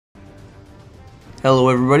Hello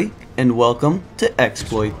everybody, and welcome to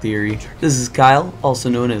Exploit Theory. This is Kyle, also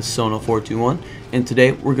known as Sono421, and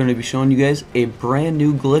today we're going to be showing you guys a brand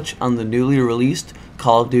new glitch on the newly released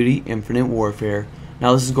Call of Duty Infinite Warfare.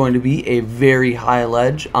 Now this is going to be a very high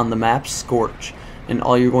ledge on the map Scorch, and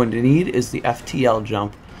all you're going to need is the FTL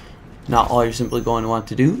jump. Now all you're simply going to want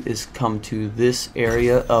to do is come to this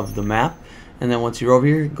area of the map, and then once you're over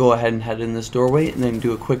here, go ahead and head in this doorway and then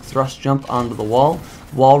do a quick thrust jump onto the wall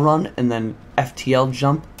run, and then FTL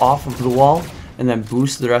jump off of the wall, and then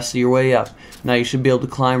boost the rest of your way up. Now you should be able to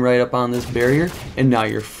climb right up on this barrier, and now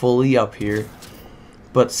you're fully up here.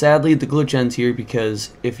 But sadly the glitch ends here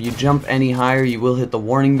because if you jump any higher you will hit the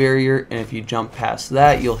warning barrier, and if you jump past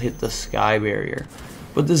that you'll hit the sky barrier.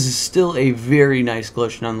 But this is still a very nice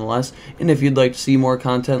glitch nonetheless, and if you'd like to see more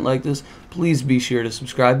content like this, please be sure to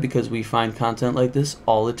subscribe because we find content like this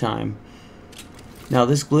all the time. Now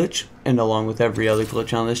this glitch, and along with every other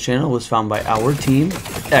glitch on this channel, was found by our team,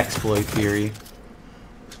 Exploit Theory.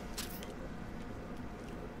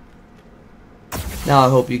 Now I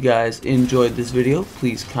hope you guys enjoyed this video.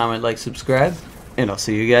 Please comment, like, subscribe, and I'll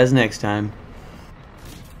see you guys next time.